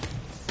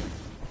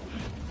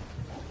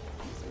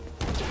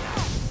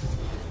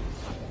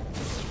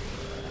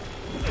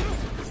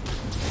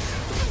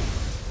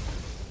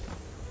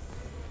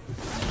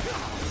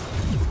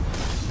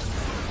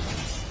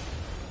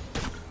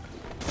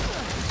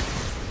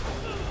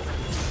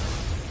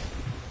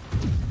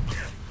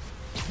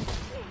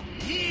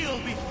 Kneel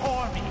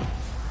before me.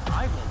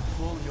 I will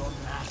pull your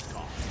mask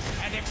off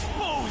and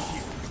expose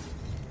you.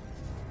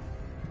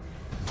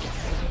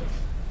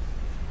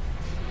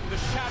 The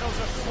shadows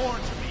are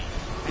sworn to me,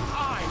 and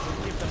I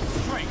will give them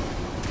strength.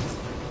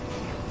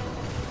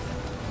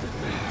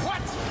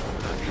 What?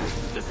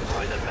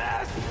 Destroy the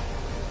mask!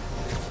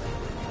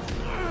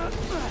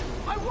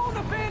 I won't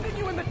abandon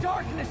you in the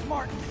darkness,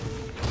 Martin!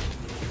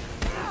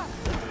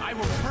 I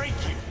will break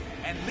you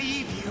and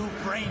leave you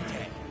brain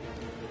dead.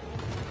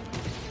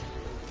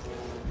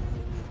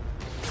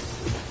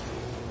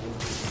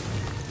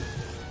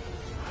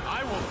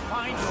 I will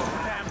find your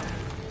family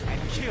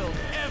and kill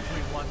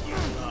everyone you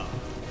love.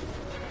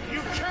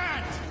 You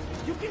can't!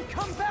 You can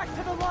come back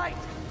to the light!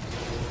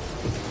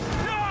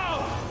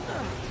 No!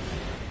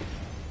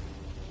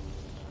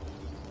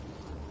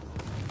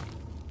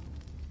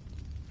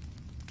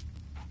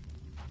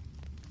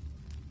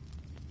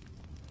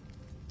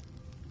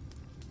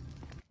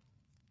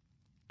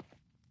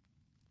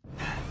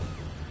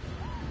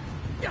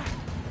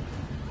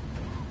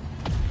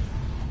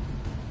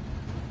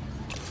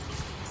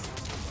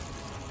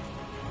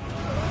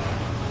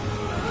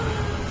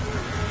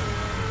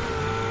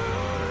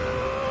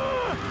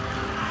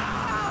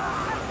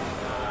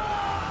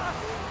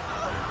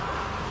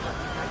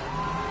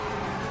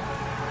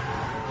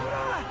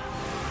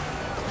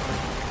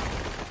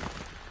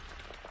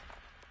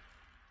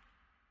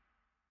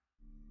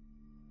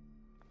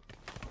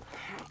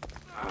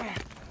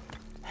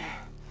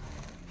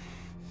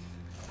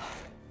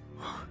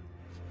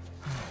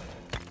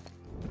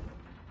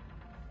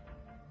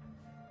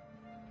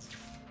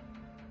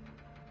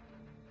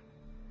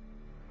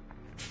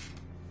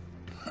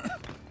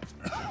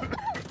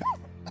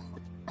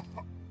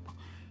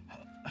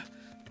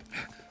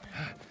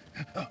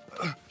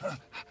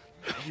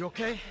 You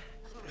okay?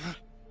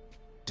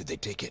 Did they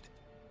take it?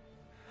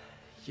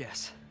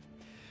 Yes.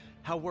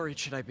 How worried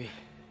should I be?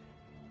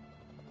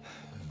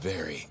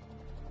 Very.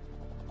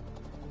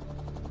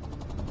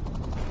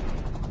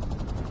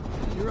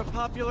 You're a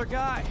popular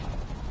guy.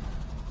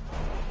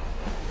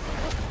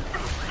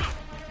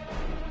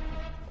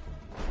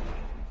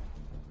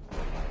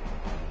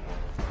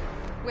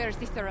 Where's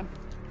the serum?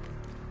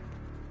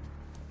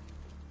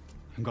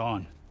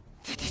 Gone.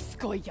 This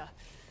Goya.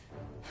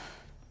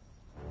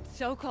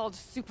 So-called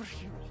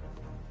superhero.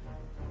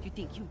 You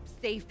think you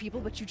save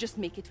people, but you just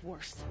make it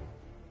worse.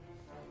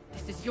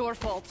 This is your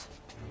fault.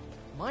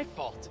 My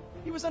fault?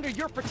 He was under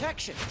your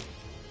protection.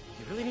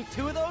 You really need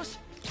two of those?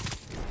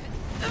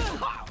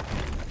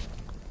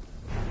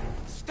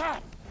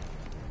 Stop!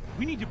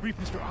 We need to brief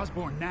Mr.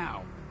 Osborn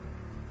now.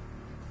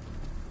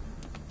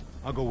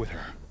 I'll go with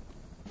her.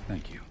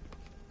 Thank you.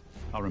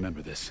 I'll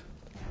remember this.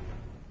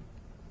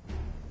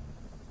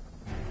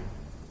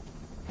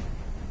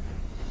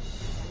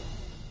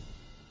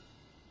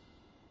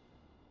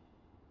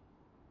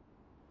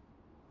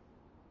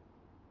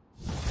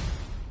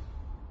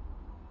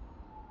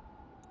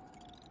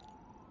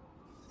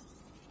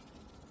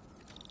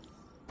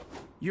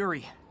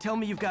 Yuri, tell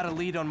me you've got a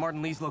lead on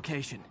Martin Lee's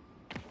location.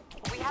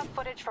 We have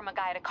footage from a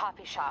guy at a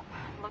coffee shop.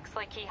 Looks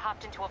like he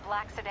hopped into a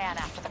black sedan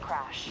after the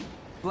crash.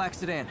 Black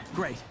sedan,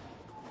 great.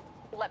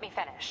 Let me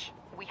finish.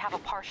 We have a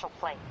partial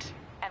plate.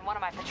 And one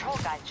of my patrol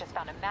guys just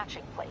found a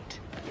matching plate.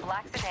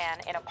 Black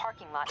sedan in a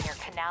parking lot near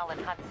Canal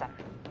and Hudson.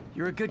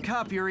 You're a good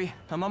cop, Yuri.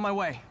 I'm on my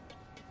way.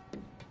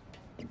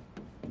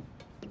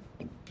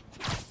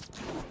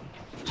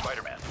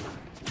 Spider-Man.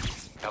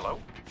 Hello?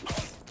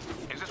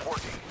 Is this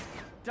working?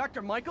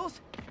 Dr.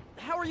 Michaels?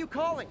 How are you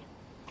calling?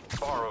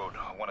 Borrowed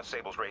one of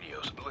Sable's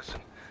radios. Listen,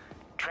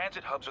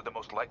 transit hubs are the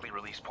most likely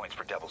release points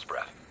for Devil's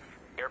Breath.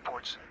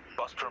 Airports,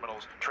 bus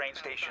terminals, train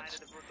stations.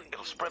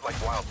 It'll spread like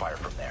wildfire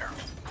from there.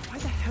 Why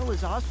the hell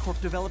is Oscorp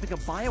developing a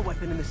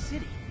bioweapon in the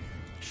city?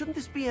 Shouldn't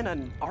this be in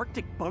an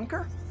Arctic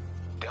bunker?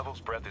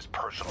 Devil's Breath is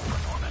personal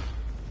for Norman.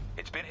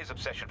 It's been his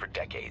obsession for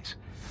decades.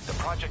 The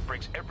project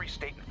breaks every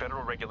state and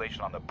federal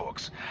regulation on the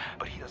books,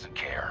 but he doesn't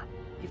care.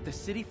 If the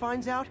city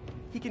finds out,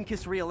 he can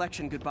kiss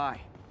re-election goodbye.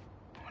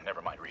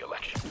 Never mind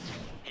re-election.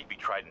 He'd be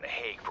tried in The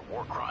Hague for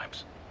war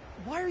crimes.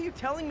 Why are you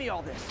telling me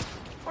all this?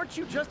 Aren't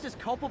you just as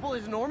culpable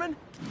as Norman?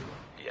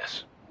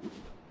 Yes.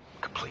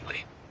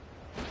 Completely.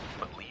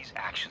 But Lee's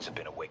actions have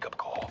been a wake-up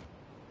call.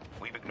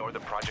 We've ignored the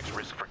project's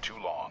risk for too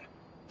long.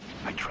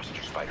 I trust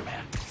you,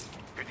 Spider-Man.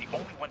 You're the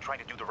only one trying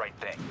to do the right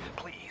thing.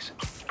 Please,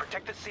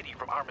 protect the city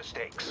from our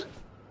mistakes.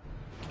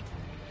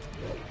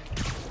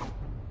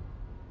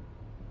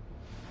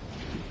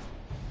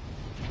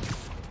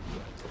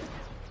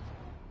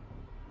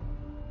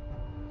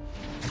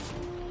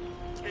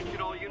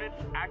 Attention all units,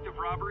 active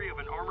robbery of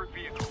an armored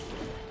vehicle.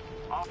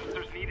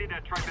 Officers needed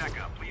at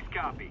Tribeca. Please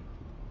copy.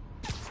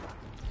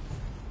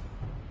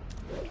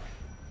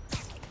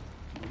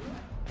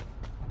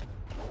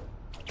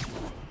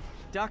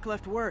 Doc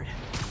left word.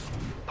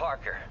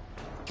 Parker,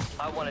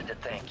 I wanted to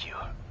thank you.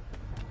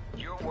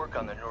 Your work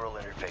on the neural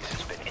interface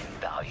has been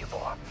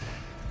invaluable.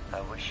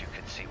 I wish you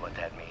could see what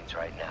that means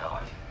right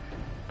now.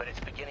 But it's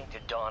beginning to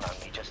dawn on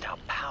me just how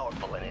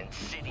powerful and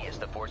insidious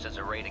the forces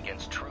arrayed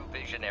against true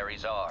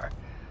visionaries are.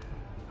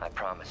 I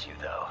promise you,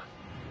 though,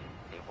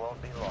 it won't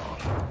be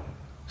long.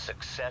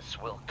 Success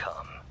will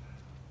come,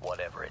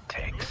 whatever it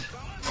takes.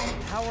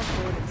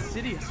 Powerful and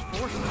insidious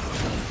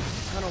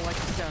forces. I don't like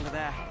the sound of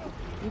that.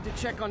 Need to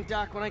check on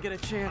Doc when I get a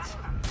chance.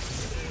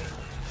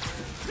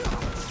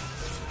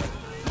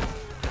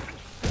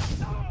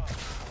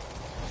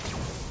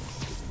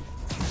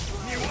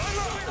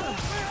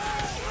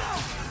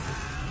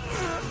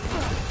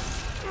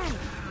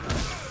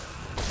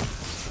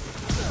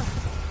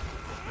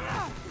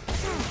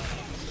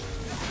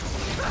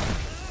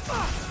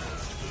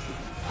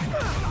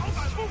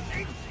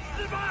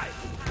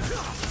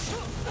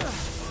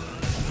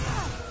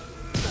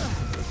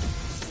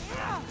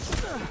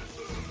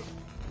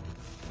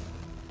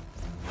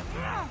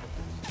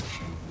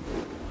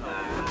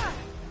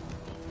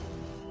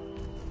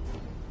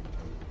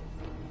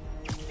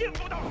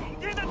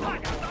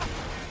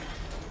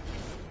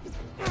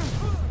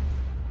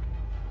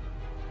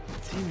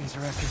 Demons are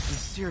after some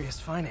serious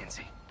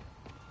financing.